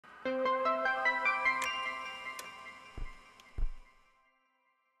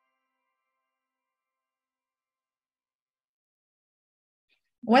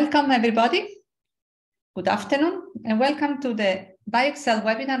Welcome, everybody. Good afternoon, and welcome to the BioExcel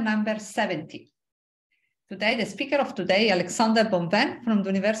webinar number 70. Today, the speaker of today, Alexander Bonven from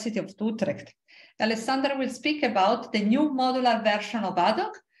the University of Utrecht. Alexander will speak about the new modular version of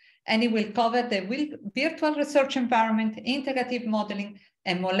HADDOCK, and he will cover the virtual research environment, integrative modeling,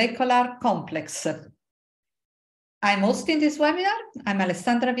 and molecular complex. I'm hosting this webinar. I'm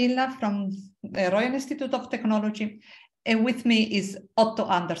Alessandra Villa from the Royal Institute of Technology, and with me is Otto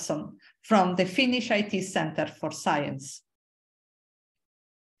Andersson from the Finnish IT Center for Science.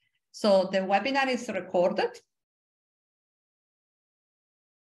 So the webinar is recorded,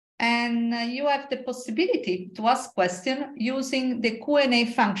 and you have the possibility to ask questions using the Q&A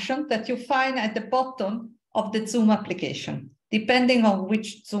function that you find at the bottom of the Zoom application, depending on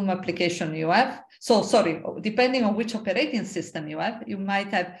which Zoom application you have. Depending on which operating system you have, you might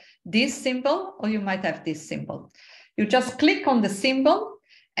have this symbol or you might have this symbol. You just click on the symbol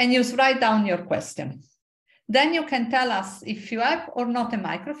and you write down your question. Then you can tell us if you have or not a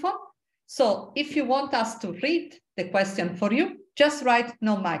microphone. So if you want us to read the question for you, just write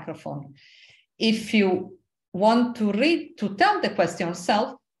no microphone. If you want to tell the question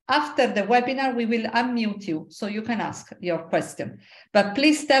yourself, after the webinar, we will unmute you so you can ask your question. But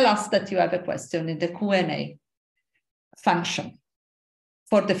please tell us that you have a question in the Q&A function.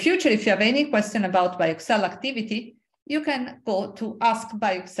 For the future, if you have any question about BioExcel activity, you can go to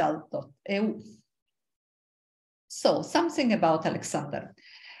askbioexcel.eu. So something about Alexander.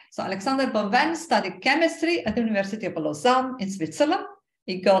 So Alexander Bonven studied chemistry at the University of Lausanne in Switzerland.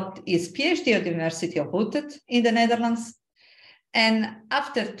 He got his PhD at the University of Utrecht in the Netherlands. And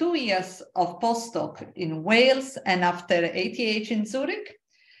after 2 years of postdoc in Wales and after ATH in Zurich,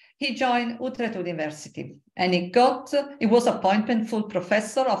 he joined Utrecht University, and he was appointed full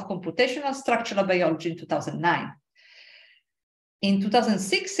professor of computational structural biology in 2009. In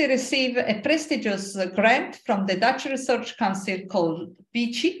 2006, he received a prestigious grant from the Dutch Research Council called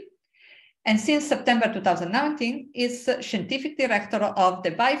BICI, and since September 2019, is scientific director of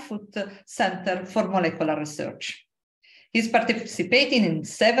the BioFoot Center for Molecular Research. He's participating in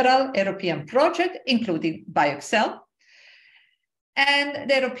several European projects, including BioExcel and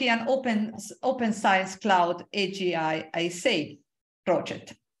the European Open Science Cloud AGI ISA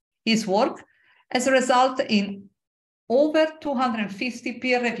project. His work has resulted in over 250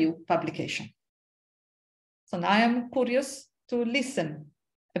 peer-reviewed publications. So now I'm curious to listen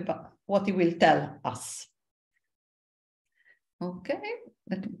about what he will tell us.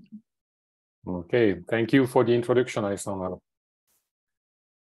 Okay, thank you for the introduction, Alessandra.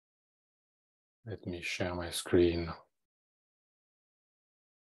 Let me share my screen.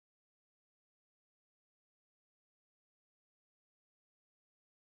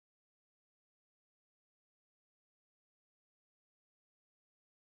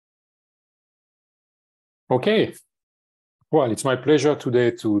 Okay, well, it's my pleasure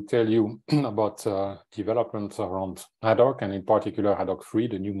today to tell you about developments around HADDOCK, and in particular HADDOCK 3,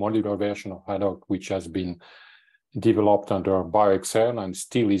 the new modular version of HADDOCK, which has been developed under BioExcel and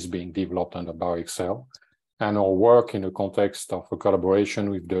still is being developed under BioExcel, and our work in the context of a collaboration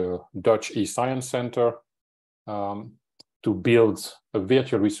with the Dutch eScience Center to build a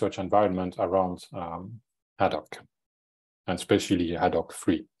virtual research environment around HADDOCK, and especially HADDOCK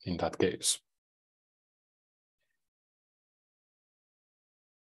 3 in that case.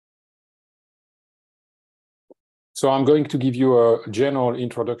 So I'm going to give you a general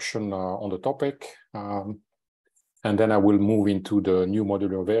introduction on the topic, and then I will move into the new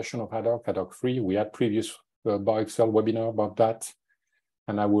modular version of HADDOCK, HADDOCK 3. We had previous BioExcel webinar about that,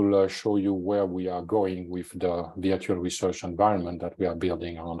 and I will show you where we are going with the virtual research environment that we are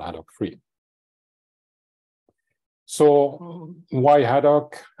building around HADDOCK 3. So why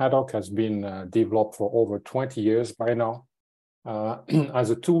HADDOCK? HADDOCK has been developed for over 20 years by now as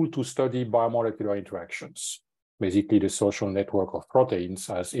a tool to study biomolecular interactions. Basically the social network of proteins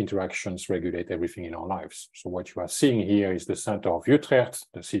as interactions regulate everything in our lives. So what you are seeing here is the center of Utrecht,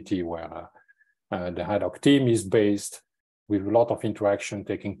 the city where the HADDOCK team is based, with a lot of interaction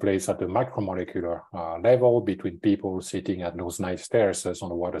taking place at the macromolecular level between people sitting at those nice terraces on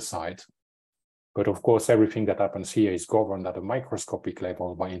the water side. But of course, everything that happens here is governed at a microscopic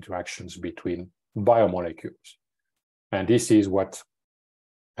level by interactions between biomolecules. And this is what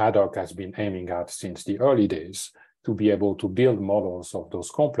HADDOCK has been aiming at since the early days, to be able to build models of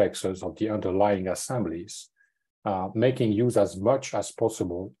those complexes of the underlying assemblies, making use as much as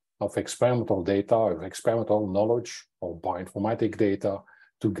possible of experimental data, of experimental knowledge, or bioinformatic data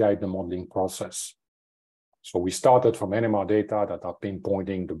to guide the modeling process. So we started from NMR data that are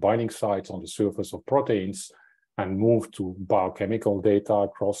pinpointing the binding sites on the surface of proteins, and moved to biochemical data,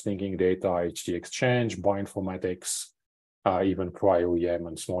 cross-linking data, HD exchange, bioinformatics, even cryo-EM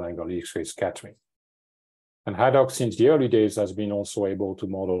and small angle X-ray scattering. And HADDOCK, since the early days, has been also able to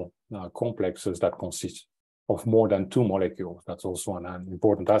model complexes that consist of more than 2 molecules. That's also an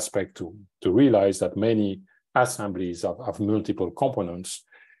important aspect to realize that many assemblies have multiple components,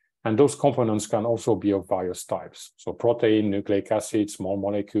 and those components can also be of various types. So protein, nucleic acid, small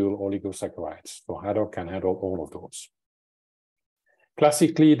molecule, oligosaccharides. So HADDOCK can handle all of those.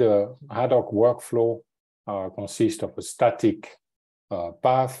 Classically, the HADDOCK workflow consists of a static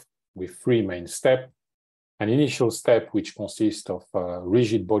path with 3 main steps. An initial step, which consists of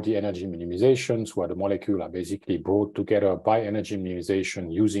rigid body energy minimizations, where the molecules are basically brought together by energy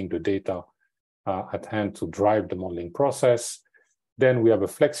minimization using the data at hand to drive the modeling process. Then we have a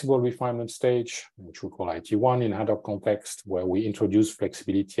flexible refinement stage, which we call IT1 in HADDOCK context, where we introduce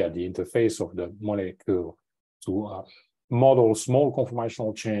flexibility at the interface of the molecule to model small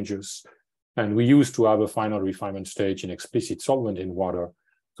conformational changes. And we used to have a final refinement stage in explicit solvent in water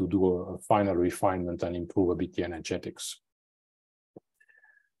to do a final refinement and improve a bit the energetics.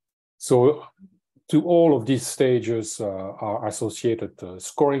 So to all of these stages are associated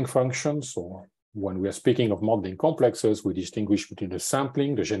scoring functions. So when we are speaking of modeling complexes, we distinguish between the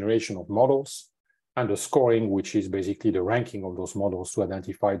sampling, the generation of models, and the scoring, which is basically the ranking of those models to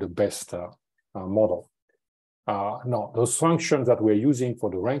identify the best model. Now, those functions that we're using for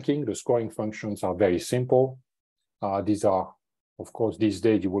the ranking, the scoring functions, are very simple. These are, of course, these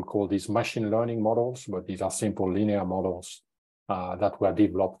days you will call these machine learning models, but these are simple linear models that were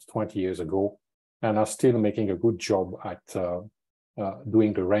developed 20 years ago and are still making a good job at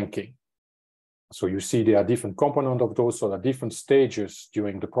doing the ranking. So you see there are different components of those, so at different stages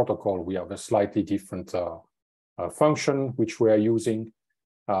during the protocol, we have a slightly different function which we are using.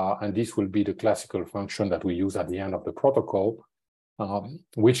 And this will be the classical function that we use at the end of the protocol,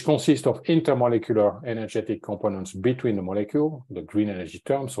 which consists of intermolecular energetic components between the molecule, the green energy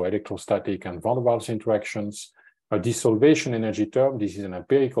term, so electrostatic and van der Waals interactions, a dissolution energy term. This is an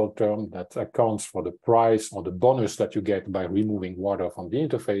empirical term that accounts for the price or the bonus that you get by removing water from the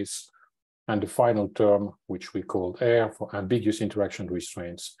interface, and the final term, which we call air for ambiguous interaction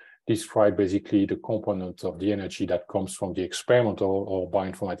restraints, describe basically the component of the energy that comes from the experimental or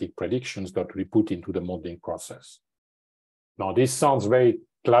bioinformatic predictions that we put into the modeling process. Now, this sounds very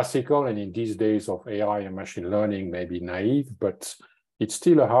classical, and in these days of AI and machine learning may be naive, but it's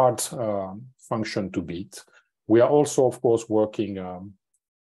still a hard function to beat. We are also, of course, working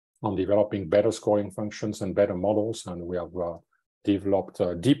on developing better scoring functions and better models, and we have developed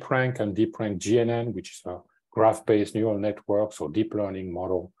DeepRank and DeepRank GNN, which is a graph-based neural network, so deep learning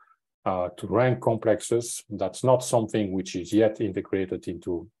model to rank complexes. That's not something which is yet integrated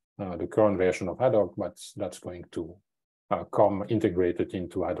into the current version of HADDOCK, but that's going to come integrated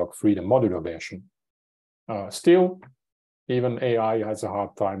into HADDOCK 3, the modular version. Still, even AI has a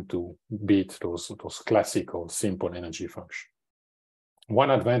hard time to beat those classical simple energy functions. One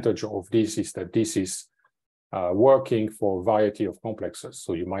advantage of this is that this is working for a variety of complexes.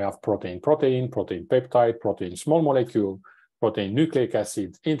 So you might have protein-protein, protein-peptide, protein small molecule, protein nucleic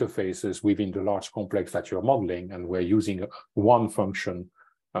acid interfaces within the large complex that you're modeling, and we're using one function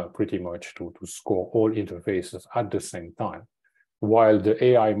pretty much to score all interfaces at the same time. While the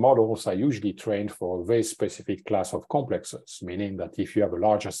AI models are usually trained for a very specific class of complexes, meaning that if you have a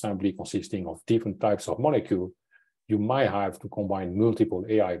large assembly consisting of different types of molecules, you might have to combine multiple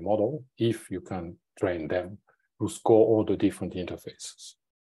AI models if you can train them to score all the different interfaces.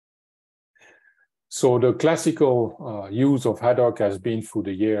 So the classical use of HADDOCK has been through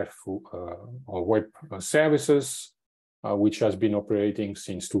the year through web services, which has been operating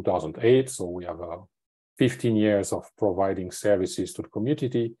since 2008. So we have 15 years of providing services to the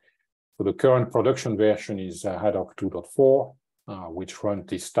community. So the current production version is HADDOCK 2.4, which runs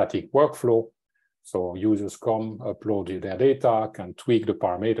the static workflow. So users come, upload their data, can tweak the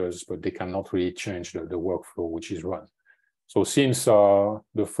parameters, but they cannot really change the workflow which is run. So since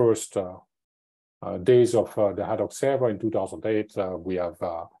the first days of the HADDOCK server in 2008, we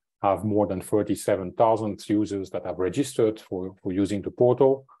have more than 37,000 users that have registered for using the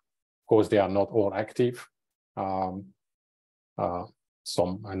portal. Of course, they are not all active.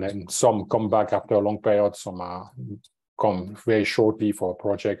 Some come back after a long period, some come very shortly for a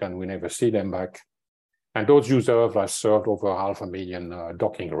project and we never see them back. And those users have served over 500,000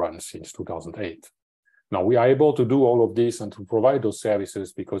 docking runs since 2008. Now, we are able to do all of this and to provide those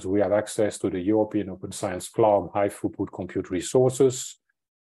services because we have access to the European Open Science Cloud high-throughput compute resources,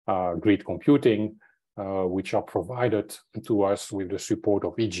 grid computing, which are provided to us with the support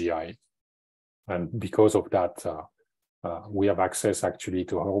of EGI. And because of that, we have access actually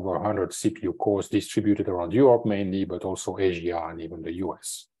to over 100 CPU cores distributed around Europe mainly, but also Asia and even the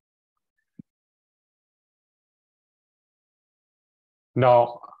US.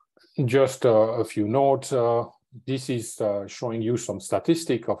 Now, just a few notes. This is showing you some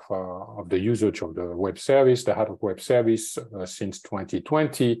statistic of the usage of the web service, the HADDOCK web service since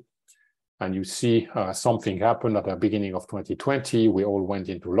 2020. And you see something happened at the beginning of 2020. We all went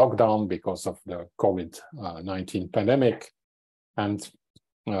into lockdown because of the COVID-19 pandemic. And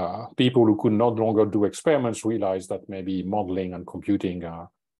people who could no longer do experiments realized that maybe modeling and computing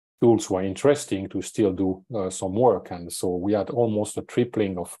tools were interesting to still do some work. And so we had almost a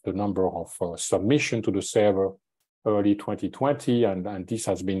tripling of the number of submission to the server early 2020. And this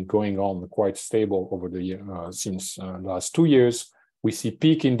has been going on quite stable over the year since the last 2 years. We see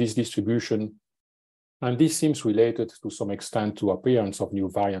peak in this distribution, and this seems related to some extent to appearance of new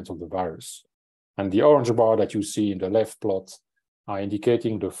variants of the virus. And the orange bar that you see in the left plot are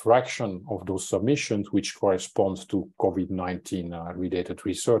indicating the fraction of those submissions which corresponds to COVID-19 related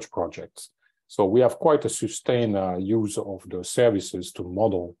research projects. So we have quite a sustained use of the services to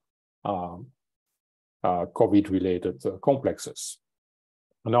model COVID-related complexes.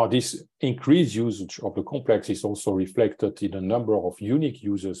 Now, this increased usage of the complex is also reflected in the number of unique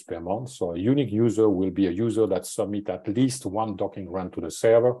users per month. So a unique user will be a user that submits at least one docking run to the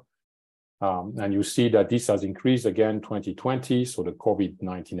server. And you see that this has increased again 2020. So the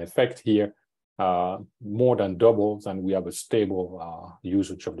COVID-19 effect here more than doubles, and we have a stable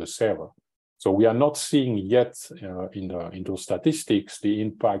usage of the server. So we are not seeing yet in those statistics the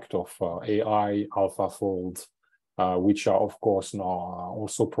impact of AI, AlphaFold, which are, of course, now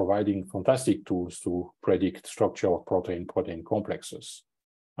also providing fantastic tools to predict structure of protein-protein complexes.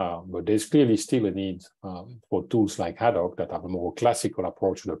 But there's clearly still a need for tools like HADDOCK that have a more classical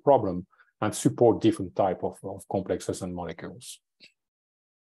approach to the problem and support different types of complexes and molecules.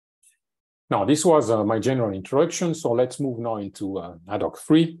 Now, this was my general introduction. So let's move now into HADDOCK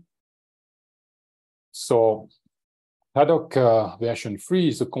 3. So HADDOCK version 3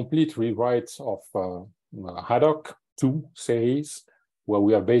 is a complete rewrite of HADDOCK 2 series, where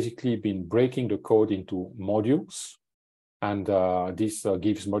we have basically been breaking the code into modules. And this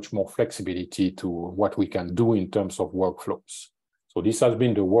gives much more flexibility to what we can do in terms of workflows. So this has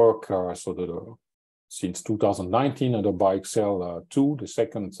been the work since 2019 under BioExcel 2, the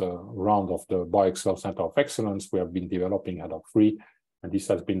second round of the BioExcel Center of Excellence. We have been developing HADDOCK 3. And this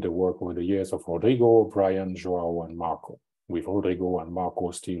has been the work over the years of Rodrigo, Brian, Joao, and Marco, with Rodrigo and Marco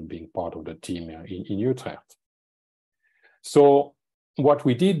still being part of the team in Utrecht. So what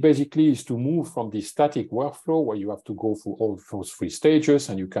we did basically is to move from the static workflow where you have to go through all those 3 stages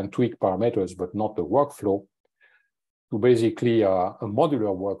and you can tweak parameters, but not the workflow, to basically a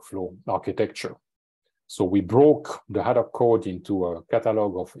modular workflow architecture. So we broke the HADDOCK code into a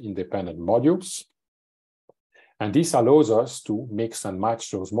catalog of independent modules. And this allows us to mix and match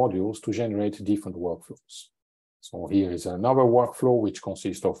those modules to generate different workflows. So here is another workflow which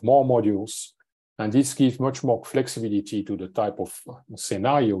consists of more modules. And this gives much more flexibility to the type of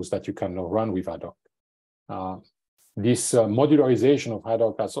scenarios that you can run with HADDOCK. This modularization of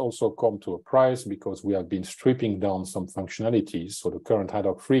HADDOCK has also come to a price because we have been stripping down some functionalities. So the current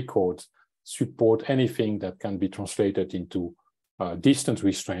HADDOCK 3 code support anything that can be translated into distance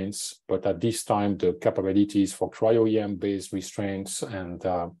restraints, but at this time, the capabilities for cryo-EM-based restraints and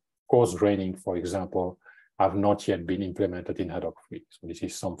coarse graining, for example, have not yet been implemented in HADDOCK 3. So this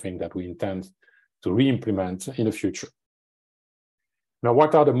is something that we intend to re-implement in the future. Now,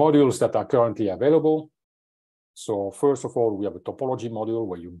 what are the modules that are currently available? So first of all, we have a topology module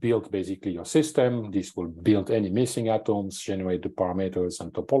where you build basically your system. This will build any missing atoms, generate the parameters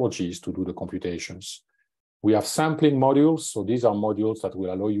and topologies to do the computations. We have sampling modules. So these are modules that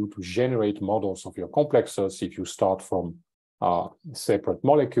will allow you to generate models of your complexes if you start from separate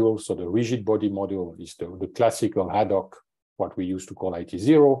molecules. So the rigid body module is the classical HADDOCK, what we used to call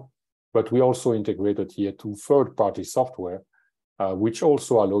IT0. But we also integrated here 2 third-party software, which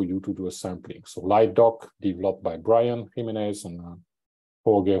also allow you to do a sampling. So LightDock, developed by Brian Jimenez and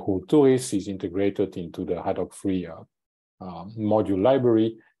Jorge Hulturis, is integrated into the HADDOCK 3 module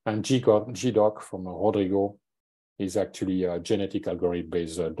library. And GDock from Rodrigo is actually a genetic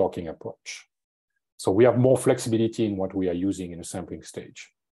algorithm-based docking approach. So we have more flexibility in what we are using in the sampling stage.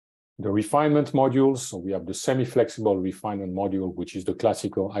 The refinement modules, so we have the semi-flexible refinement module, which is the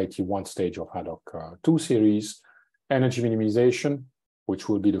classical IT1 stage of HADDOCK 2 series. Energy minimization, which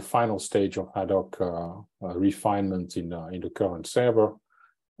will be the final stage of HADDOCK refinement in the current server,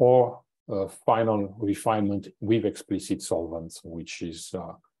 or final refinement with explicit solvents, which is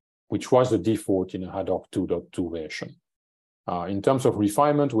which was the default in a HADDOCK 2.2 version. In terms of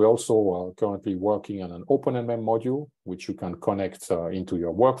refinement, we're also currently working on an OpenMM module, which you can connect into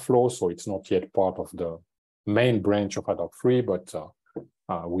your workflow. So it's not yet part of the main branch of HADDOCK 3, but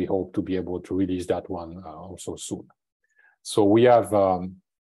we hope to be able to release that one also soon. So we have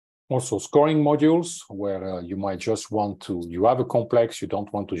also scoring modules where you might just want to, you have a complex, you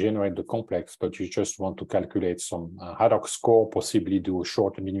don't want to generate the complex, but you just want to calculate some HADDOCK score, possibly do a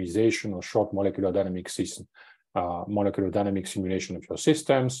short minimization or short molecular dynamic system, molecular dynamic simulation of your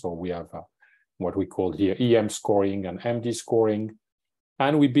system. So we have what we call here EM scoring and MD scoring.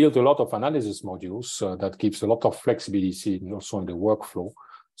 And we build a lot of analysis modules that gives a lot of flexibility also in the workflow.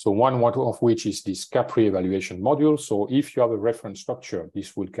 So one of which is this Capri evaluation module. So if you have a reference structure,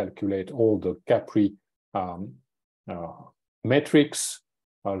 this will calculate all the Capri metrics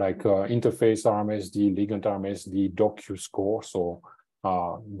like interface RMSD, ligand RMSD, docu score. So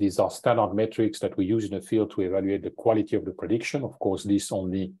these are standard metrics that we use in the field to evaluate the quality of the prediction. Of course, this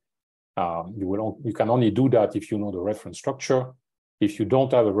only you can only do that if you know the reference structure. If you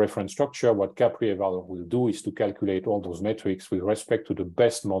don't have a reference structure, what Capri Evaluator will do is to calculate all those metrics with respect to the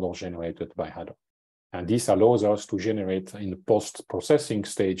best model generated by HADDOCK. And this allows us to generate in the post-processing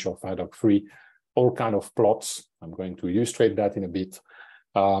stage of HADDOCK 3 all kinds of plots. I'm going to illustrate that in a bit.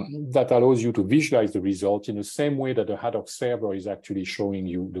 That allows you to visualize the result in the same way that the HADDOCK server is actually showing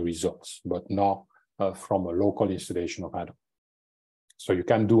you the results, but now from a local installation of HADDOCK. So you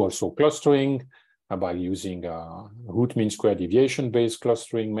can do also clustering by using root mean square deviation based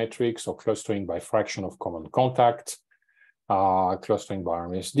clustering metrics or clustering by fraction of common contact, clustering by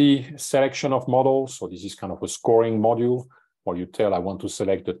RMSD, selection of models. So this is kind of a scoring module where you tell I want to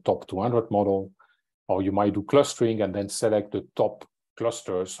select the top 200 model, or you might do clustering and then select the top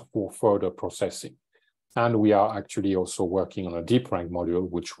clusters for further processing. And we are actually also working on a deep rank module,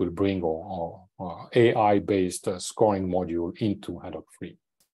 which will bring our AI-based scoring module into HADDOCK 3.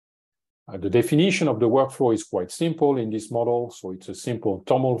 The definition of the workflow is quite simple in this model. So it's a simple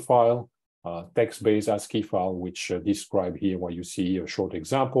TOML file, text-based ASCII file, which describe here what you see a short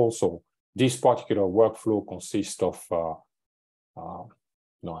example. So this particular workflow consists of, I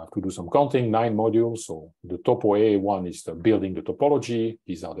have to do some counting, 9 modules. So the topo A one is the building the topology.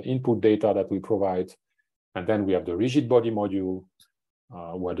 These are the input data that we provide. And then we have the rigid body module,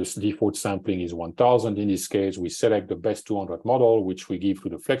 where the default sampling is 1000. In this case, we select the best 200 model, which we give to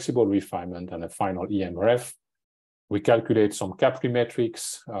the flexible refinement and a final EMRF. We calculate some Capri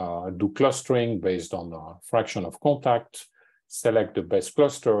metrics, do clustering based on the fraction of contact, select the best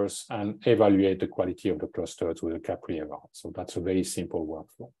clusters, and evaluate the quality of the clusters with a Capri eval. So that's a very simple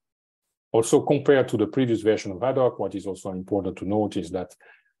workflow. Also, compared to the previous version of HADDOCK, what is also important to note is that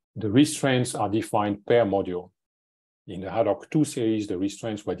the restraints are defined per module. In the HADDOCK 2 series, the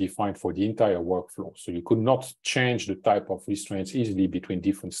restraints were defined for the entire workflow. So you could not change the type of restraints easily between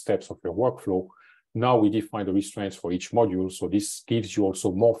different steps of your workflow. Now we define the restraints for each module. So this gives you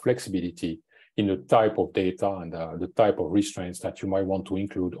also more flexibility in the type of data and the type of restraints that you might want to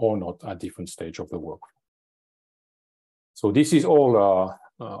include or not at different stage of the workflow. So this is all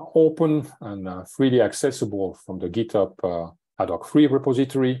open and freely accessible from the GitHub HADDOCK 3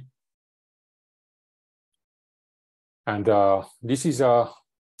 repository. And this is a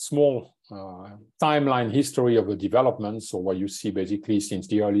small timeline history of the development. So what you see basically since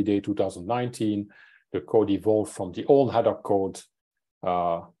the early day 2019, the code evolved from the old HADDOCK code.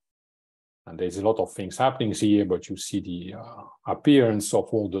 And there's a lot of things happening here, but you see the appearance of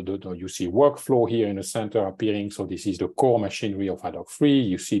all you see workflow here in the center appearing. So this is the core machinery of HADDOCK 3.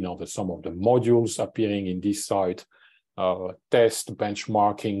 You see now some of the modules appearing in this side. Test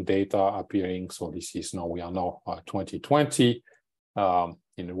benchmarking data appearing. So this is now, we are now 2020, well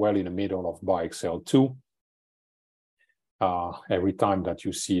in the middle of BioExcel 2. Every time that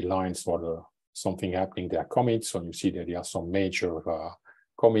you see lines or something happening, there are commits. So you see that there are some major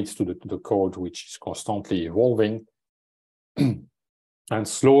commits to the code, which is constantly evolving. And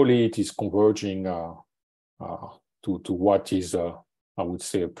slowly it is converging to what is I would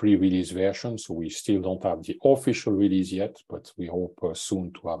say a pre-release version. So we still don't have the official release yet, but we hope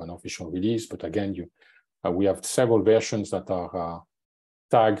soon to have an official release. But again, we have several versions that are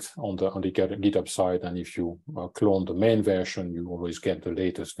tagged on the GitHub side. And if you clone the main version, you always get the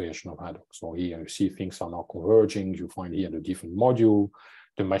latest version of HADDOCK. So here you see things are now converging. You find here the different module,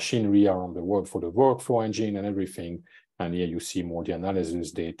 the machinery around the work for the workflow engine and everything. And here you see more the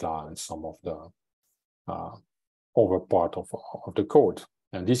analysis data and some of the over part of the code.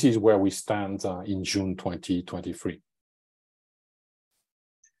 And this is where we stand in June 2023.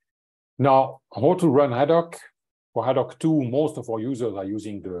 Now, how to run HADDOCK? For HADDOCK 2, most of our users are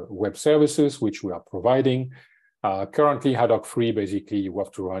using the web services, which we are providing. Currently, HADDOCK 3, basically, you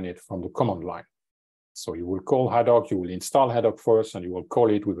have to run it from the command line. So you will call HADDOCK, you will install HADDOCK first, and you will call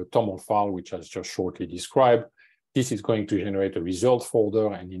it with a TOML file, which I just shortly described. This is going to generate a result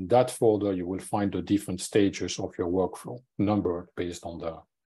folder, and in that folder, you will find the different stages of your workflow, numbered based on the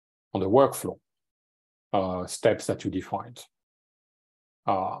workflow steps that you defined.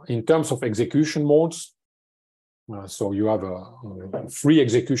 In terms of execution modes, so you have three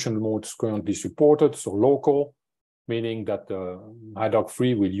execution modes currently supported. So local, meaning that HADDOCK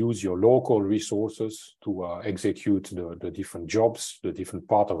 3 will use your local resources to execute the different jobs, the different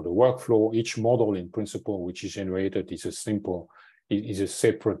part of the workflow. Each model in principle which is generated is a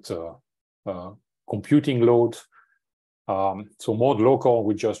separate computing load. So mode local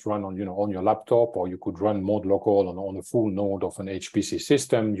we just run on your laptop, or you could run mode local on a full node of an HPC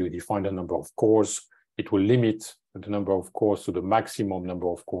system. You define the number of cores. It will limit the number of cores to the maximum number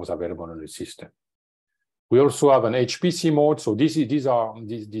of cores available on the system. We also have an HPC mode. So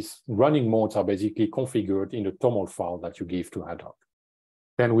these running modes are basically configured in the TOML file that you give to HADDOCK.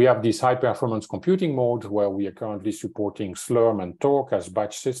 Then we have this high performance computing mode where we are currently supporting Slurm and Torque as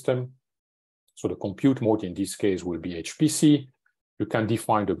batch system. So the compute mode in this case will be HPC. You can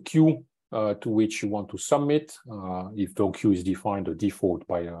define the queue to which you want to submit. If the queue is defined, the default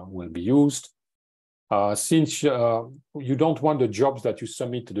will be used. Since you don't want the jobs that you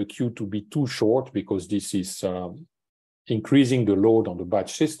submit to the queue to be too short, because this is increasing the load on the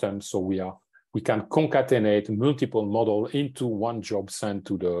batch system, so we can concatenate multiple models into one job sent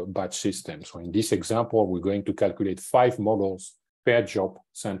to the batch system. So in this example, we're going to calculate 5 models per job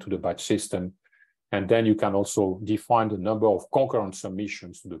sent to the batch system. And then you can also define the number of concurrent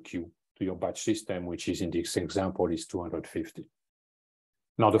submissions to the queue, to your batch system, which is in this example is 250.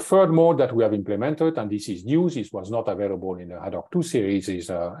 Now, the third mode that we have implemented, and this is new, this was not available in the HADDOCK 2 series, is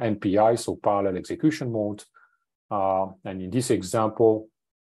NPI, so parallel execution mode. And in this example,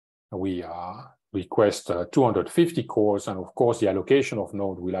 we request 250 cores, and of course, the allocation of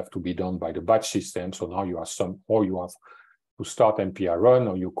node will have to be done by the batch system. So now you have to start NPI run,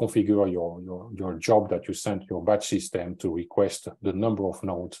 or you configure your job that you sent your batch system to request the number of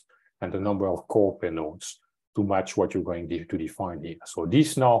nodes and the number of core per nodes to match what you're going to define here. So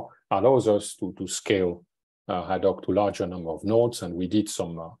this now allows us to scale HADDOCK to larger number of nodes, and we did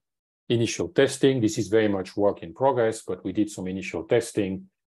some initial testing. This is very much work in progress, but we did some initial testing,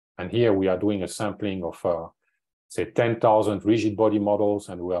 and here we are doing a sampling of say 10,000 rigid body models,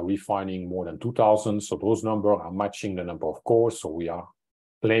 and we are refining more than 2,000. So those numbers are matching the number of cores. So we are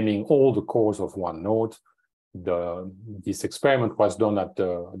claiming all the cores of one node. This experiment was done at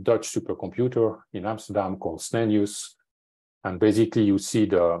the Dutch supercomputer in Amsterdam called Snenius. And basically you see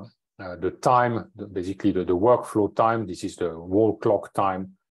the time, basically the workflow time. This is the wall clock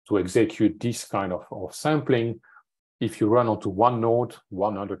time to execute this kind of sampling. If you run onto one node,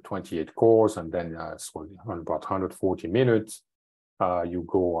 128 cores, and then so about 140 minutes, you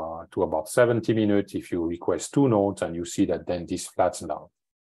go to about 70 minutes if you request 2 nodes, and you see that then this flattens out.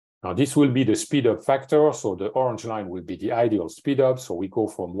 Now, this will be the speed up factor. So the orange line will be the ideal speed up. So we go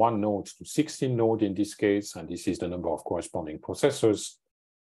from 1 node to 16 nodes in this case, and this is the number of corresponding processors.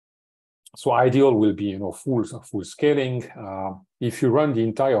 So ideal will be, full scaling. If you run the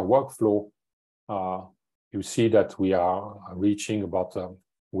entire workflow, you see that we are reaching about,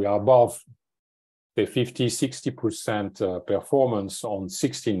 we are above the 50–60% performance on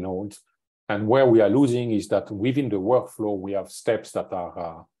 16 nodes. And where we are losing is that within the workflow, we have steps that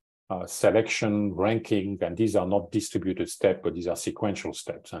are selection, ranking, and these are not distributed steps, but these are sequential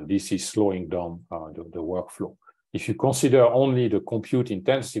steps, and this is slowing down the workflow. If you consider only the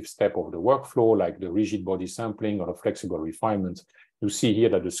compute-intensive step of the workflow, like the rigid body sampling or the flexible refinement, you see here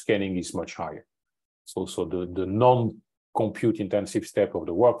that the scaling is much higher. So the non-compute-intensive step of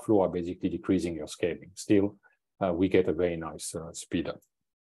the workflow are basically decreasing your scaling. Still, we get a very nice speed up.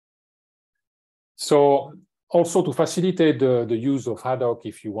 So also to facilitate the use of HADDOCK,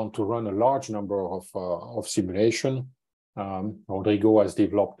 if you want to run a large number of simulation, Rodrigo has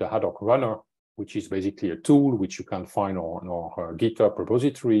developed the HADDOCK Runner, which is basically a tool which you can find on our GitHub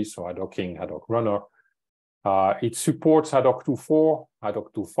repository, so HADDOCK Runner. It supports HADDOCK 2.4,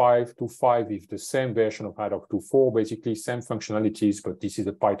 HADDOCK 2.5. 2.5 is the same version of HADDOCK 2.4, basically same functionalities, but this is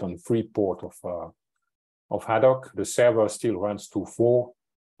a Python 3 port of HADDOCK. The server still runs 2.4.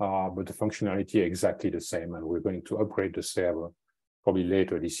 But the functionality is exactly the same, and we're going to upgrade the server probably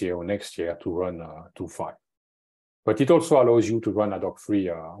later this year or next year to run 2.5. But it also allows you to run HADDOCK 3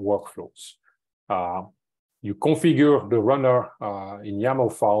 workflows. you configure the runner in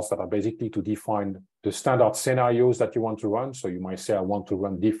YAML files that are basically to define the standard scenarios that you want to run. So you might say, I want to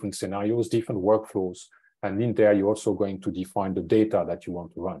run different scenarios, different workflows. And in there, you're also going to define the data that you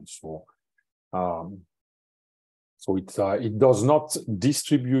want to run. So, it does not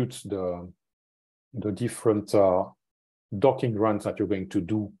distribute the different docking runs that you're going to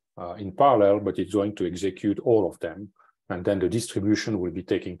do in parallel, but it's going to execute all of them. And then the distribution will be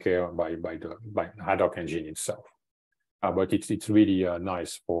taken care of by HADDOCK engine itself. But it's really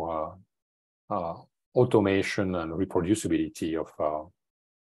nice for automation and reproducibility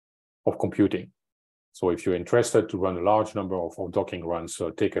of computing. So if you're interested to run a large number of docking runs,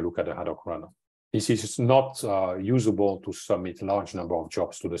 take a look at the HADDOCK runner. This is not usable to submit large number of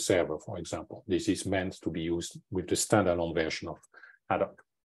jobs to the server, for example. This is meant to be used with the standalone version of HADDOCK.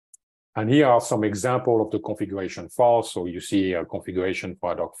 And here are some examples of the configuration files. So you see a configuration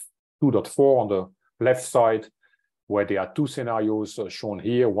for HADDOCK 2.4 on the left side, where there are two scenarios shown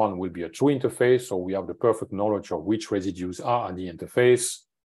here. One will be a true interface, so we have the perfect knowledge of which residues are at the interface.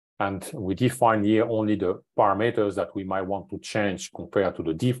 And we define here only the parameters that we might want to change compared to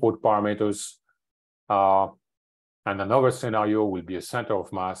the default parameters. And another scenario will be a center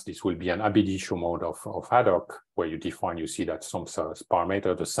of mass. This will be an ab initio mode of HADDOCK, where you define, you see that some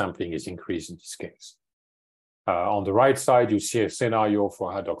parameter, the sampling is increased in this case. On the right side, you see a scenario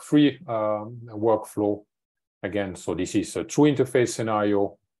for HADDOCK 3 workflow. Again, so this is a true interface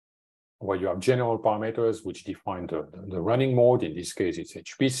scenario where you have general parameters which define the running mode. In this case, it's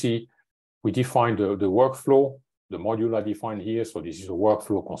HPC. We define the workflow, the modular defined here. So this is a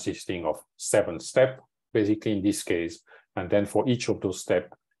workflow consisting of 7 steps, basically in this case. And then for each of those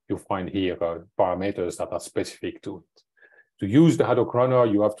steps, you find here parameters that are specific to it. To use the HADDOCK runner,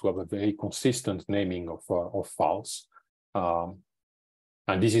 you have to have a very consistent naming of files.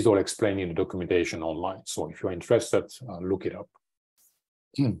 And this is all explained in the documentation online. So if you're interested, look it up.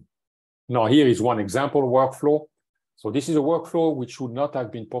 Now, here is one example workflow. So this is a workflow which would not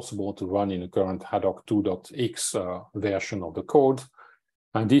have been possible to run in the current HADDOCK 2.x version of the code.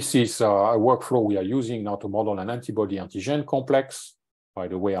 And this is a workflow we are using now to model an antibody-antigen complex. By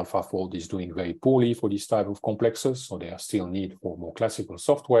the way, AlphaFold is doing very poorly for this type of complexes, so there are still need for more classical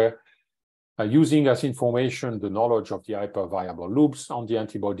software. Using as information the knowledge of the hypervariable loops on the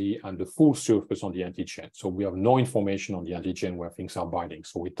antibody and the full surface on the antigen. So we have no information on the antigen where things are binding,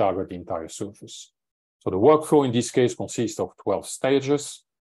 so we target the entire surface. So the workflow in this case consists of 12 stages.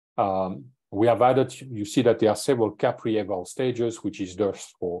 We have added, you see that there are several Capri eval stages, which is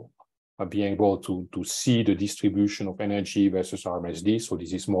thus for being able to see the distribution of energy versus RMSD. So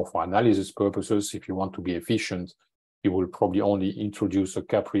this is more for analysis purposes. If you want to be efficient, you will probably only introduce a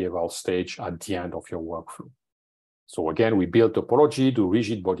Capri eval stage at the end of your workflow. So again, we build topology, do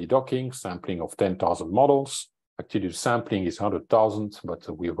rigid body docking, sampling of 10,000 models. Actually, the sampling is 100,000,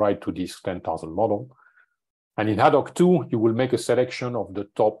 but we write to this 10,000 model. And in HADDOCK 2, you will make a selection of the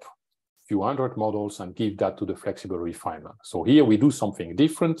top few hundred models and give that to the flexible refinement. So here we do something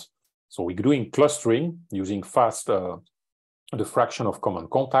different. So we're doing clustering using fast the fraction of common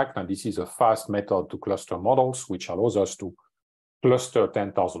contact, and this is a fast method to cluster models, which allows us to cluster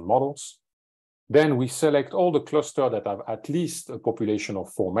 10,000 models. Then we select all the clusters that have at least a population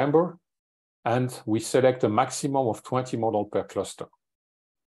of 4 members, and we select a maximum of 20 models per cluster.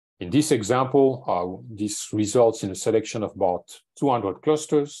 In this example, this results in a selection of about 200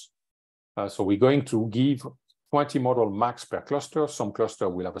 clusters. So we're going to give 20 models max per cluster. Some cluster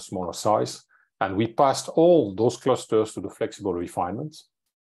will have a smaller size. And we passed all those clusters to the flexible refinement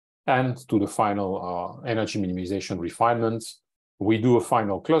and to the final energy minimization refinement. We do a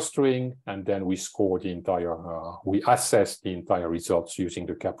final clustering, and then we score the entire, we assess the entire results using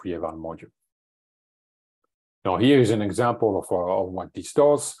the Capri eval module. Now, here is an example of what this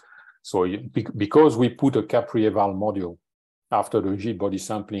does. So because we put a Capri eval module after the rigid body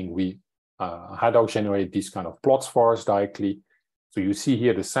sampling, we HADDOCK generate this kind of plots for us directly. So you see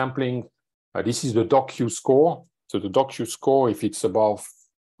here the sampling. This is the DocQ score. So the DocQ score, if it's above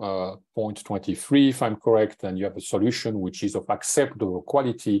 0.23, if I'm correct, then you have a solution which is of acceptable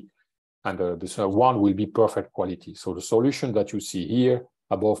quality, and this one will be perfect quality. So the solution that you see here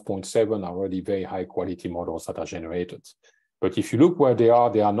above 0.7 are already very high quality models that are generated. But if you look where they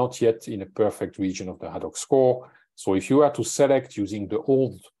are not yet in a perfect region of the HADDOCK score. So if you were to select using the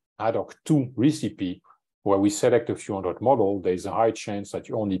old HADDOCK 2 recipe, where we select a few hundred models, there's a high chance that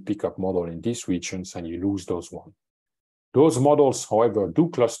you only pick up models in these regions and you lose those ones. Those models, however, do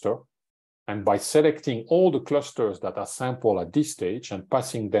cluster. And by selecting all the clusters that are sampled at this stage and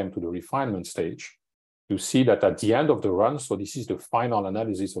passing them to the refinement stage, you see that at the end of the run, so this is the final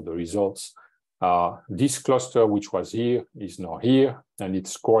analysis of the results, This cluster, which was here, is now here, and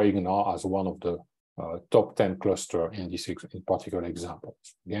it's scoring now as one of the top 10 cluster in this in particular example.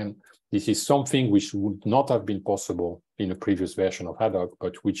 Again, this is something which would not have been possible in a previous version of HADDOCK,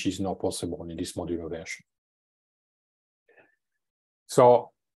 but which is now possible in this modular version.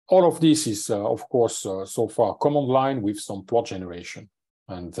 So all of this is, of course, so far command line with some plot generation.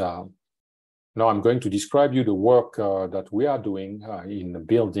 And now I'm going to describe you the work that we are doing in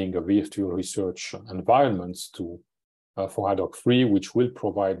building a virtual research environment to for HADDOCK 3, which will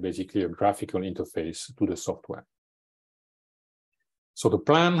provide basically a graphical interface to the software. So the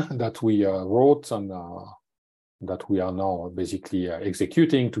plan that we wrote and that we are now basically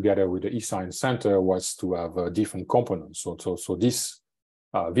executing together with the eScience Center was to have different components. So this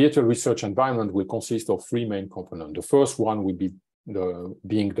virtual research environment will consist of 3 main components. The first one will be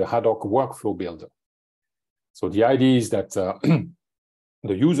being the HADDOCK workflow builder. So the idea is that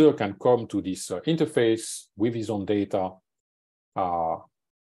the user can come to this interface with his own data,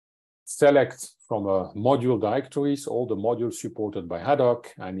 select from a module directories, all the modules supported by HADDOCK,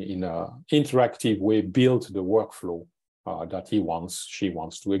 and in an interactive way, build the workflow that she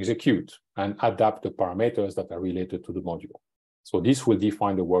wants to execute and adapt the parameters that are related to the module. So this will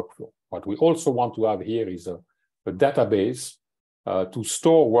define the workflow. What we also want to have here is a database to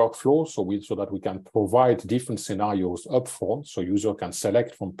store workflows so that we can provide different scenarios upfront, so user can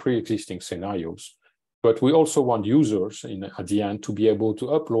select from pre-existing scenarios. But we also want users at the end to be able to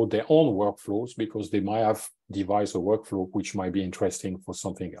upload their own workflows because they might have devised a workflow which might be interesting for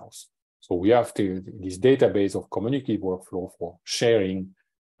something else. So we have this database of communicative workflow for sharing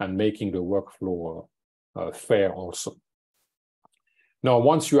and making the workflow fair also. Now,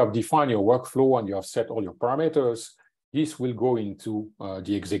 once you have defined your workflow and you have set all your parameters, this will go into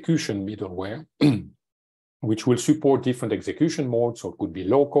the execution middleware, which will support different execution modes. So it could be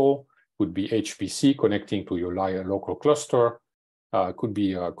local, could be HPC connecting to your local cluster, could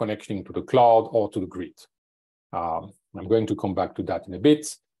be connecting to the cloud or to the grid. I'm going to come back to that in a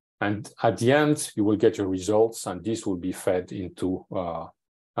bit. And at the end, you will get your results, and this will be fed into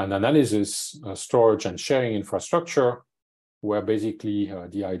an analysis, storage, and sharing infrastructure, where basically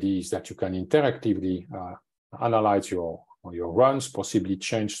the idea is that you can interactively analyze your runs, possibly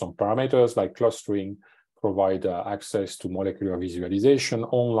change some parameters like clustering, provide access to molecular visualization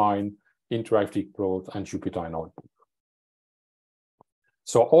online, interactive plot, and Jupyter Notebook.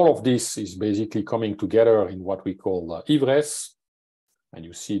 So all of this is basically coming together in what we call IVRES. And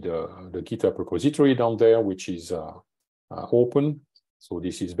you see the GitHub repository down there, which is open. So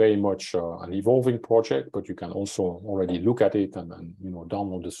this is very much an evolving project, but you can also already look at it and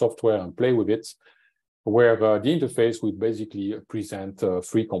download the software and play with it, where the interface will basically present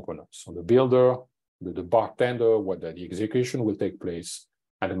 3 components. So the builder, the bartender, where the execution will take place,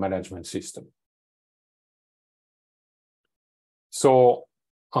 and the management system. So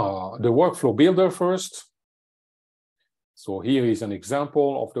the workflow builder first. So here is an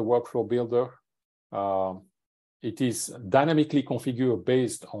example of the workflow builder. It is dynamically configured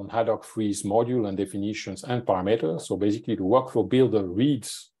based on HADDOCK 3's module and definitions and parameters. So basically the workflow builder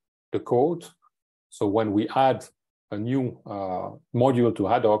reads the code. So when we add a new module to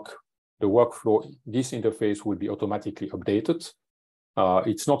HADDOCK, the workflow, this interface will be automatically updated.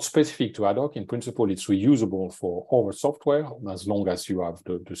 It's not specific to HADDOCK. In principle, it's reusable for our software as long as you have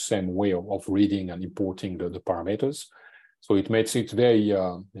the same way of reading and importing the parameters. So it makes it very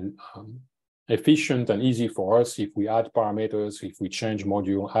efficient and easy for us. If we add parameters, if we change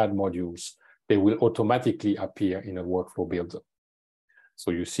module, add modules, they will automatically appear in a workflow builder.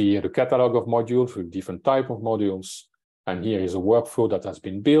 So you see here the catalog of modules with different type of modules. And here is a workflow that has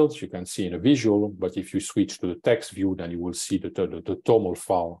been built. You can see in a visual, but if you switch to the text view, then you will see the TOML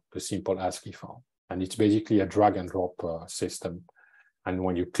file, the simple ASCII file. And it's basically a drag and drop system. And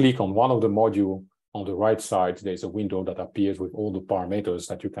when you click on one of the modules on the right side, there's a window that appears with all the parameters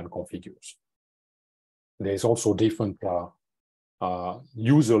that you can configure. There's also different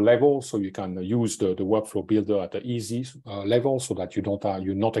user levels, so you can use the workflow builder at the easy level so that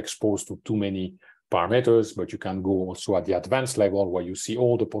you're not exposed to too many parameters, but you can go also at the advanced level where you see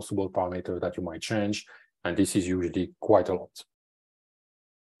all the possible parameters that you might change, and this is usually quite a lot.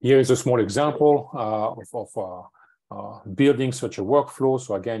 Here is a small example of building such a workflow.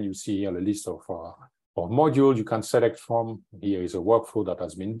 So again, you see here a list of modules you can select from. Here is a workflow that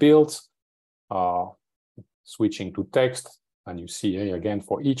has been built, switching to text, and you see here again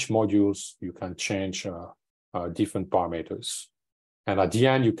for each modules you can change different parameters. And at the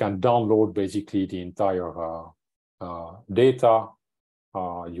end, you can download basically the entire data.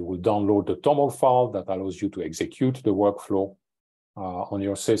 You will download the TOML file that allows you to execute the workflow on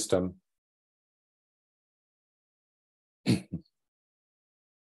your system.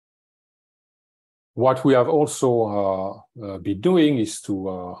 What we have also been doing is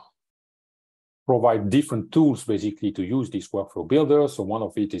to provide different tools basically to use this workflow builder. So one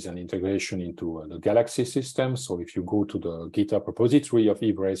of it is an integration into the Galaxy system. So if you go to the GitHub repository of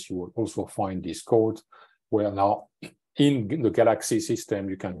eVRES, you will also find this code where now in the Galaxy system,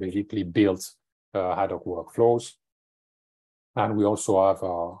 you can basically build HADDOCK workflows. And we also have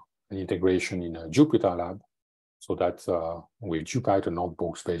an integration in a Jupyter Lab, so that with Jupyter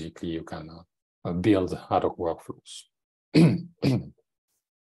notebooks, basically, you can build HADDOCK workflows.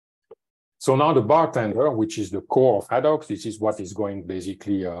 So now the bartender, which is the core of HADDOCK, this is what is going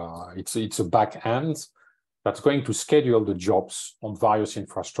basically, it's a back end that's going to schedule the jobs on various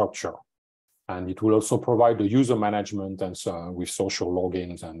infrastructure. And it will also provide the user management and with social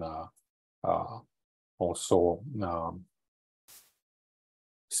logins and also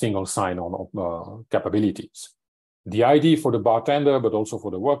single sign-on capabilities. The idea for the bartender, but also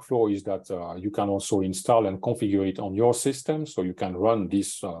for the workflow, is that you can also install and configure it on your system. So you can run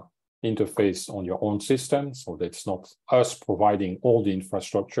this interface on your own system. So that's not us providing all the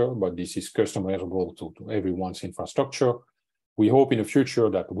infrastructure, but this is customizable to everyone's infrastructure. We hope in the future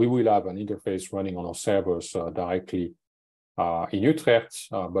that we will have an interface running on our servers directly in Utrecht,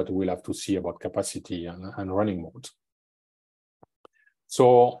 but we'll have to see about capacity and running mode.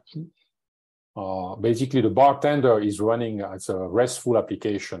 So basically, the bartender is running as a RESTful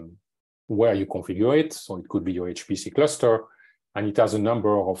application where you configure it. So it could be your HPC cluster, and it has a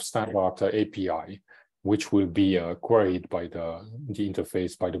number of standard API, which will be queried by the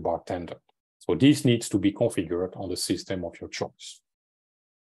interface by the bartender. So this needs to be configured on the system of your choice.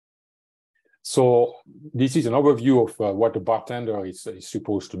 So this is an overview of what the bartender is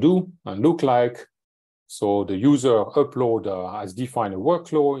supposed to do and look like. So the user has defined a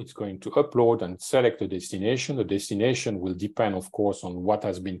workflow. It's going to upload and select a destination. The destination will depend, of course, on what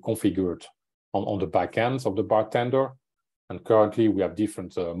has been configured on the back ends of the bartender. And currently, we have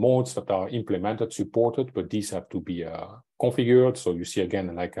different modes that are implemented, supported, but these have to be configured. So you see,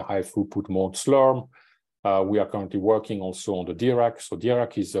 again, like a high throughput mode Slurm. We are currently working also on the DRAC. So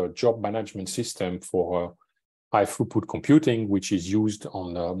DRAC is a job management system for high throughput computing, which is used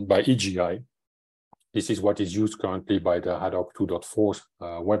on by EGI. This is what is used currently by the HADDOCK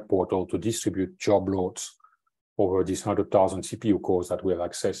 2.4 web portal to distribute job loads over these 100,000 CPU cores that we have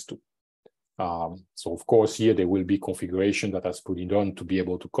access to. So of course, here there will be configuration that has to be done to be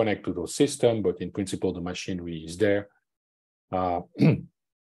able to connect to those systems, but in principle, the machinery is there. And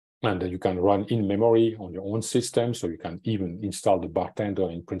you can run in memory on your own system, so you can even install the bartender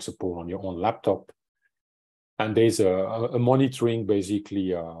in principle on your own laptop. And there's a monitoring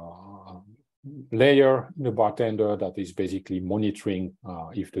basically layer in the bartender that is basically monitoring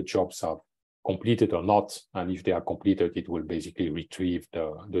if the jobs are completed or not. And if they are completed, it will basically retrieve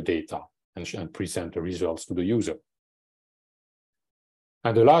the data and present the results to the user.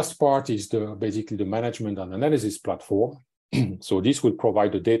 And the last part is basically the management and analysis platform. So this will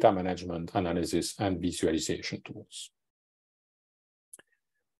provide the data management, analysis, and visualization tools.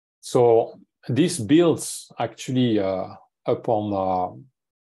 So this builds actually upon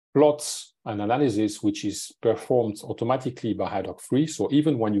plots and analysis, which is performed automatically by HADDOCK 3. So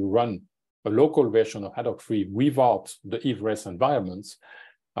even when you run a local version of HADDOCK 3 without the eVRES environments,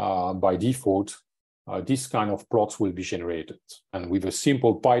 by default, this kind of plots will be generated. And with a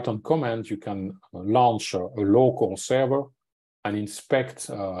simple Python command, you can launch a local server and inspect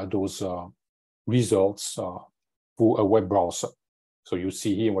those results through a web browser. So you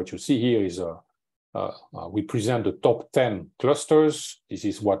see here, what you see here is we present the top 10 clusters. This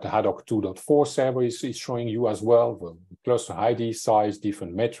is what the HADDOCK 2.4 server is showing you as well, the cluster ID, size,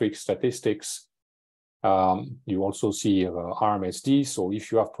 different metrics, statistics. You also see RMSD. So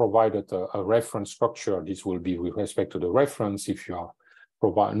if you have provided a reference structure, this will be with respect to the reference. If you have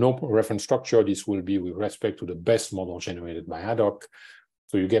provided no reference structure, this will be with respect to the best model generated by HADDOCK.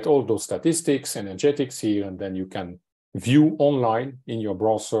 So you get all those statistics, energetics here, and then you can view online in your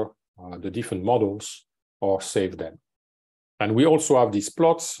browser the different models or save them. And we also have these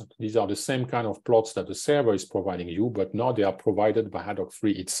plots. These are the same kind of plots that the server is providing you, but now they are provided by HADDOCK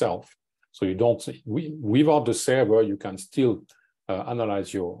 3 itself. So you don't, without the server, you can still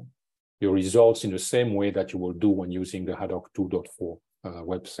analyze your results in the same way that you will do when using the HADDOCK 2.4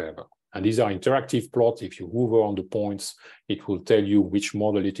 web server. And these are interactive plots. If you hover on the points, it will tell you which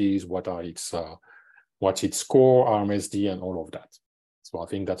model it is, what's its score, RMSD, and all of that. So I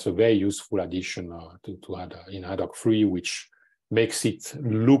think that's a very useful addition to add in HADDOCK 3, which makes it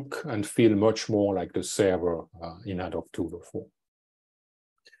look and feel much more like the server in HADDOCK 2.4.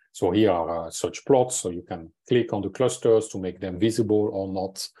 So here are such plots, so you can click on the clusters to make them visible or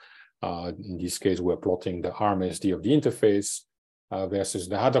not. In this case, we're plotting the RMSD of the interface versus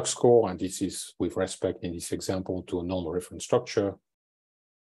the HADDOCK score, and this is with respect in this example to a non-reference structure.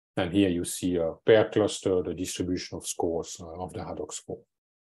 And here you see a pair cluster, the distribution of scores of the HADDOCK score.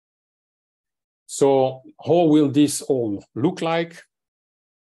 So how will this all look like?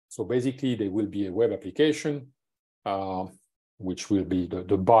 So basically, there will be a web application, which will be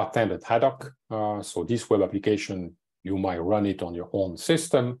the bartended HADDOCK. So this web application, you might run it on your own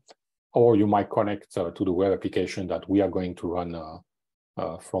system, or you might connect to the web application that we are going to run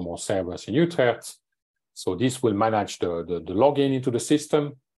from our servers in Utrecht. So this will manage the login into the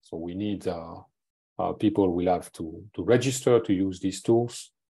system. So we need people will have to register to use these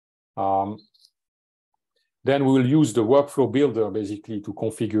tools. Then we will use the workflow builder basically to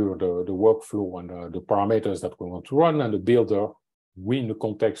configure the workflow and the parameters that we want to run. And the builder, in the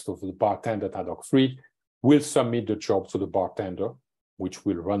context of the bartender HADDOCK 3, will submit the job to the bartender, which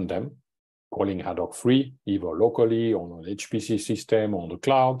will run them, calling HADDOCK 3, either locally on an HPC system or on the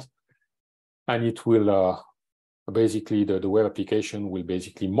cloud. And it will basically, the web application will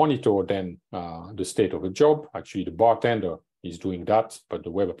basically monitor then the state of the job. Actually, the bartender is doing that, but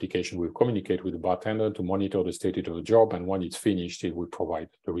the web application will communicate with the bartender to monitor the state of the job, and when it's finished, it will provide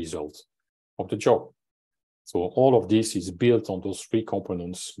the results of the job. So all of this is built on those three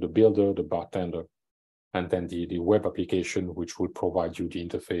components: the builder, the bartender, and then the web application, which will provide you the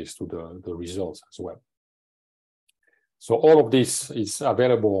interface to the results as well. So all of this is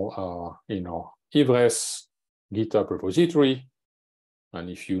available in our IVRES GitHub repository. And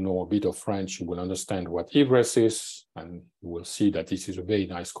if you know a bit of French, you will understand what IVRES is, and you will see that this is a very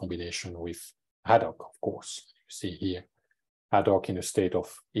nice combination with HADDOCK, of course. You see here, HADDOCK in a state of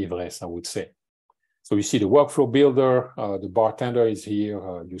IVRES, I would say. So you see the workflow builder, the bartender is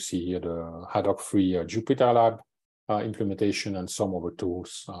here. You see here the HADDOCK 3 Jupyter Lab implementation and some other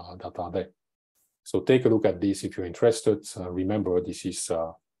tools that are there. So take a look at this if you're interested. Remember, this is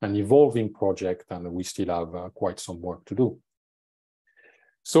an evolving project, and we still have quite some work to do.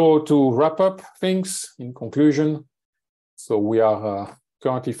 So to wrap up things, in conclusion, so we are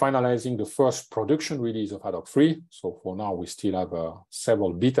currently finalizing the first production release of HADDOCK 3. So for now, we still have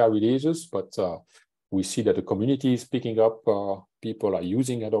several beta releases, but we see that the community is picking up. People are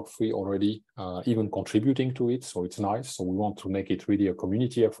using HADDOCK 3 already, even contributing to it, so it's nice. So we want to make it really a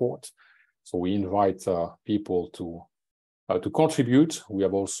community effort. So we invite people to contribute. We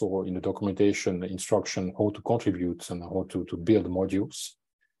have also in the documentation instruction how to contribute and how to build modules.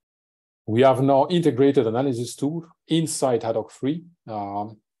 We have now integrated analysis tool inside HADDOCK 3,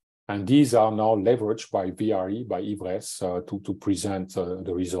 and these are now leveraged by VRE, by IVRES, to present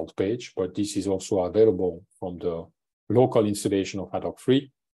the result page, but this is also available from the local installation of HADDOCK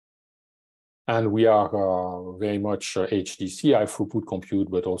 3. And we are very much HDC, high throughput compute,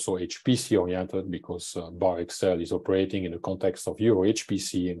 but also HPC oriented, because BioExcel is operating in the context of Euro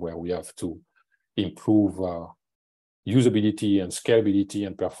HPC, where we have to improve usability and scalability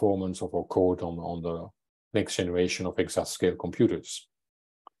and performance of our code on the next generation of exascale computers.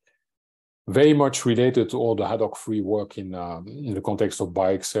 Very much related to all the HADDOCK 3 work in the context of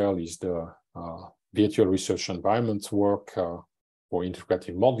BioExcel is the virtual research environment work for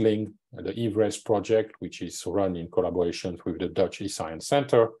integrative modeling, the IVRES project, which is run in collaboration with the Dutch eScience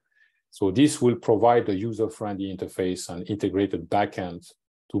Center. So this will provide a user-friendly interface and integrated backend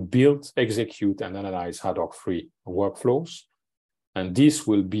to build, execute, and analyze HADDOCK 3 workflows. And this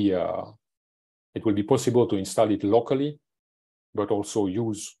will be, it will be possible to install it locally, but also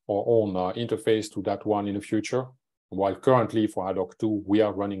use our own interface to that one in the future. While currently for HADDOCK 2, we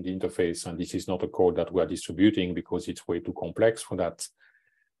are running the interface, and this is not a code that we are distributing because it's way too complex for that.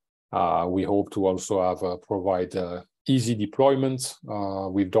 We hope to also have provide easy deployment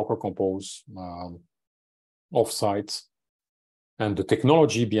with Docker Compose offsite. And the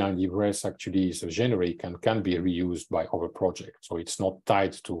technology behind IVRES actually is generic and can be reused by other projects. So it's not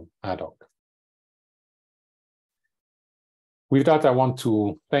tied to HADDOCK. With that, I want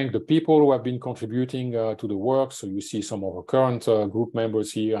to thank the people who have been contributing to the work. So you see some of our current group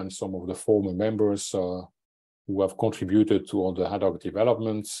members here and some of the former members who have contributed to all the HADDOCK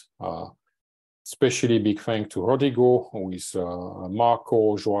developments. Especially big thank to Rodrigo, who is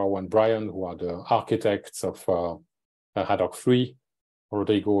Marco, Joao, and Brian, who are the architects of HADDOCK 3.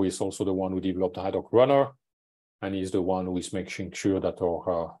 Rodrigo is also the one who developed the HADDOCK Runner, and he's the one who is making sure that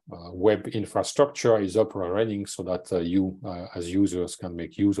our web infrastructure is up and running so that you as users can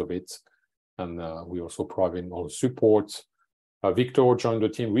make use of it. And we also provide all the support. Victor joined the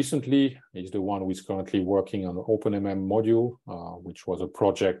team recently. He's the one who is currently working on the OpenMM module, which was a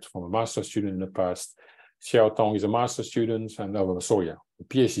project from a master's student in the past. Xiaotong is a master's student, and a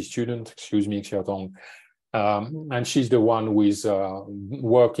PhD student, excuse me, Xiaotong. And she's the one who is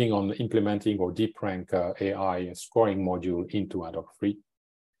working on implementing or deep rank AI scoring module into HADDOCK 3.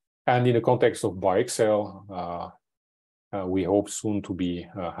 And in the context of BioExcel, we hope soon to be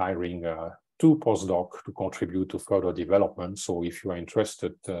hiring 2 postdocs to contribute to further development. So if you are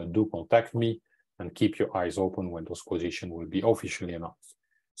interested, do contact me and keep your eyes open when those positions will be officially announced.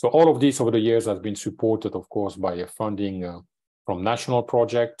 So all of this over the years has been supported, of course, by funding from national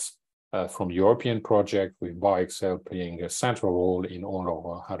projects, from European projects, with BioExcel playing a central role in all of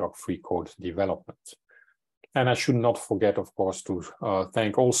our HADDOCK 3 code development. And I should not forget, of course, to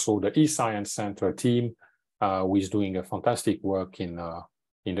thank also the eScience Center team, who is doing a fantastic work in the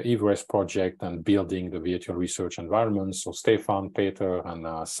IVRES project and building the virtual research environment. So Stefan, Peter,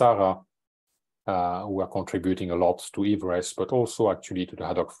 and Sarah, who are contributing a lot to IVRES, but also actually to the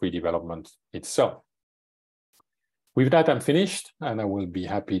HADDOCK 3 development itself. With that, I'm finished, and I will be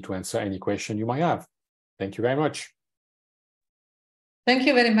happy to answer any question you might have. Thank you very much. Thank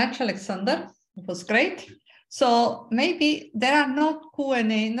you very much, Alexander. It was great. So maybe there are no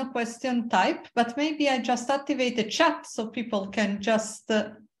Q&A, no question type, but maybe I just activate the chat so people can just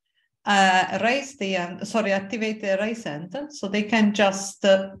activate the raise hand, so they can just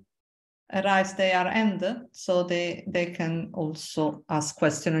raise their hand, so they can also ask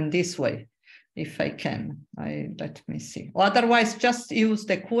question in this way, if I can. Let me see. Or otherwise, just use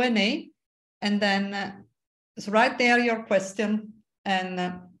the Q&A, and then write there your question,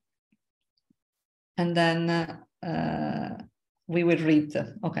 and then we will read.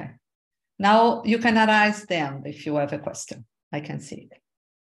 Okay. Now you can raise the hand if you have a question. I can see it.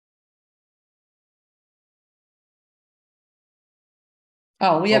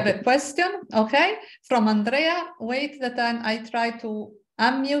 Oh, we have a question. Okay. From Andrea. Wait that I try to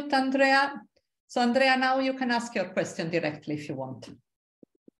unmute Andrea. So Andrea, now you can ask your question directly if you want.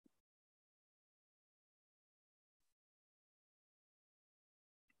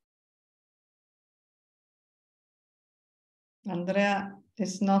 Andrea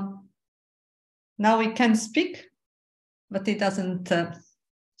is not, now he can speak, but he doesn't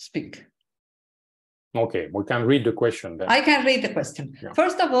speak. Okay, we can read the question then. I can read the question. Yeah.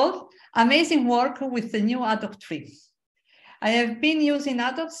 First of all, amazing work with the new HADDOCK 3. I have been using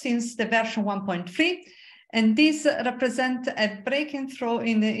HADDOCK since the version 1.3, and this represents a breakthrough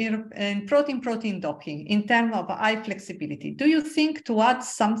in protein-protein docking in terms of high flexibility. Do you think to add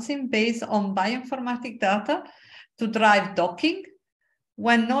something based on bioinformatic data to drive docking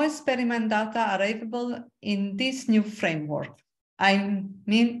when no experiment data are available in this new framework? I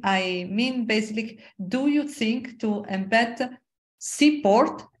mean, basically, do you think to embed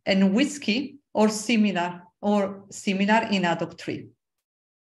seaport and whiskey or similar in HADDOCK 3?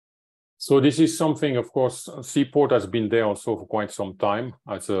 So this is something, of course, Seaport has been there also for quite some time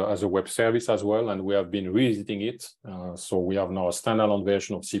as a web service as well, and we have been revisiting it. So we have now a standalone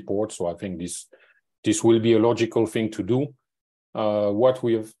version of Seaport. So I think this will be a logical thing to do. What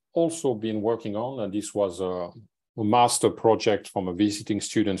we have also been working on, and this was a master project from a visiting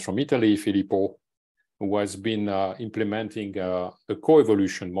student from Italy, Filippo, who has been implementing a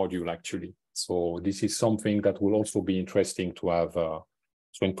coevolution module actually. So this is something that will also be interesting to have.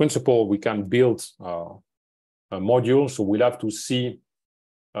 So in principle, we can build a module. So we'll have to see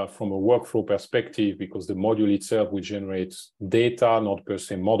from a workflow perspective, because the module itself will generate data, not per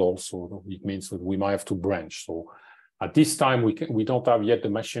se models. So it means that we might have to branch. So at this time, we don't have yet the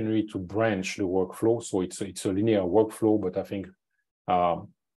machinery to branch the workflow. So it's a linear workflow, but I think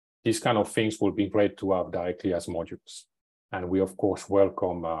these kind of things will be great to have directly as modules. And we, of course,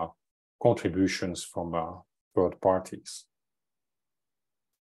 welcome contributions from third parties.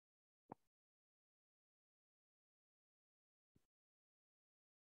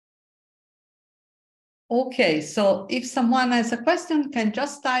 Okay, so if someone has a question, can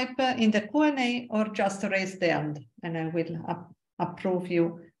just type in the Q&A or just raise the hand, and I will approve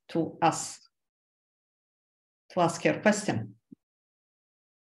you to ask your question.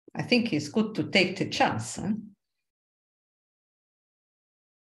 I think it's good to take the chance. Huh?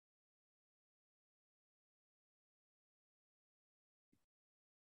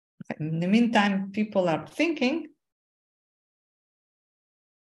 In the meantime, people are thinking.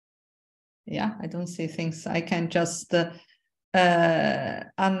 Yeah, I don't see things. I can just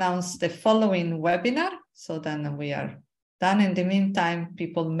announce the following webinar. So then we are done. In the meantime,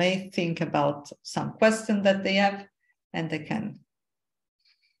 people may think about some question that they have, and they can.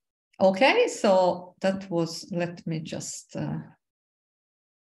 Okay, so that was, let me just,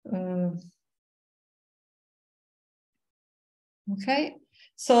 okay,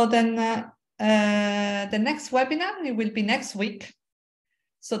 so then the next webinar, it will be next week,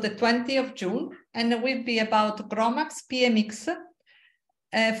 so the 20th of June, and it will be about GROMACS PMX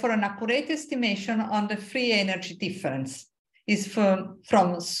for an accurate estimation on the free energy difference. It's from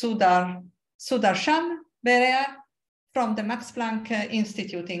Sudarshan Berea from the Max Planck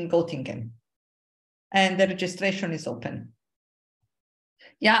Institute in Göttingen. And the registration is open.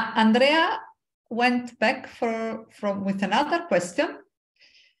 Yeah, Andrea went back with another question.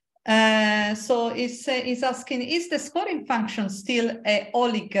 So he's asking, is the scoring function still a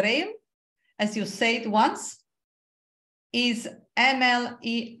holy grail, as you said once? Is ML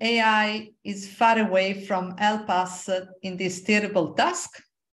AI is far away from help us in this terrible task?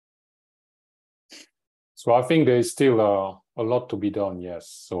 So I think there is still a lot to be done,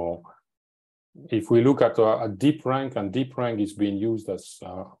 yes. So if we look at a deep rank, and deep rank is being used as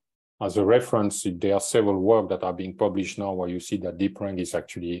a reference, there are several work that are being published now where you see that deep rank is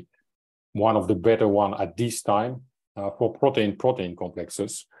actually one of the better one at this time for protein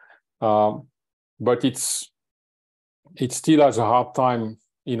complexes. But it still has a hard time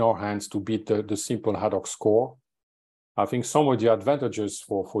in our hands to beat the simple HADDOCK score. I think some of the advantages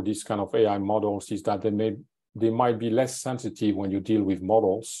for this kind of AI models is that they might be less sensitive when you deal with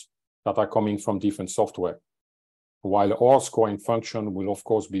models that are coming from different software. While our scoring function will, of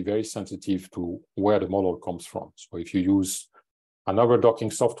course, be very sensitive to where the model comes from. So if you use another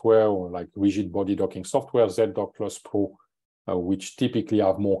docking software or like rigid body docking software, ZDock plus Pro, which typically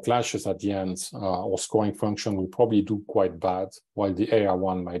have more clashes at the end, our scoring function will probably do quite bad, while the AI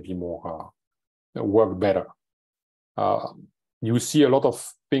one might be more work better. You see a lot of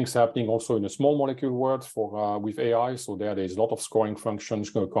things happening also in the small molecule world with AI. So there's a lot of scoring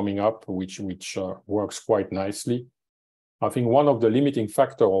functions coming up, which works quite nicely. I think one of the limiting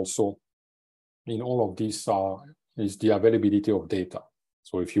factor also in all of this is the availability of data.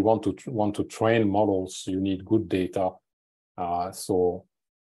 So if you want to train models, you need good data. So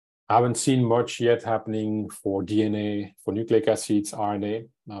I haven't seen much yet happening for DNA, for nucleic acids, RNA.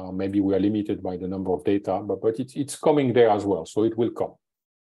 Maybe we are limited by the number of data, but it's coming there as well, so it will come.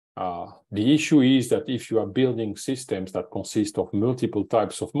 The issue is that if you are building systems that consist of multiple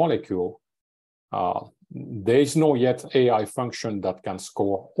types of molecule, there is no yet AI function that can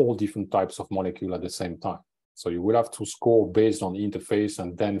score all different types of molecule at the same time. So you will have to score based on the interface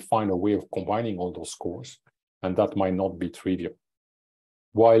and then find a way of combining all those scores, and that might not be trivial.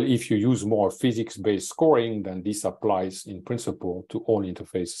 While if you use more physics-based scoring, then this applies in principle to all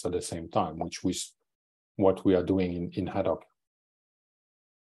interfaces at the same time, which is what we are doing in HADDOCK.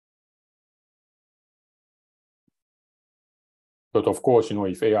 But of course,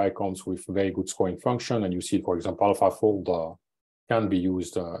 if AI comes with very good scoring function, and you see, for example, AlphaFold can be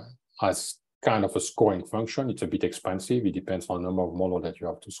used as kind of a scoring function. It's a bit expensive. It depends on the number of models that you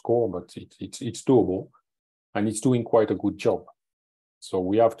have to score, but it's doable, and it's doing quite a good job. So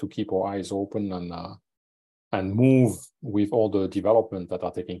we have to keep our eyes open and move with all the development that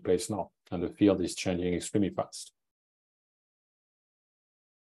are taking place now. And the field is changing extremely fast.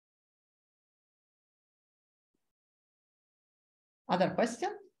 Other question?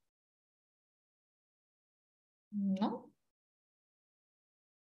 No?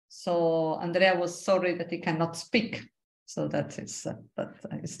 So Andrea was sorry that he cannot speak. So that is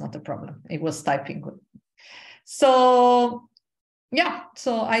not a problem. He was typing good. So yeah,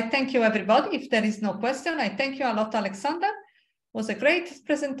 so I thank you, everybody. If there is no question, I thank you a lot, Alexander. It was a great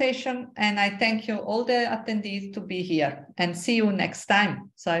presentation, and I thank you all the attendees to be here, and see you next time.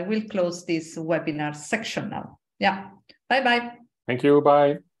 So I will close this webinar section now. Yeah, bye-bye. Thank you,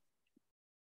 bye.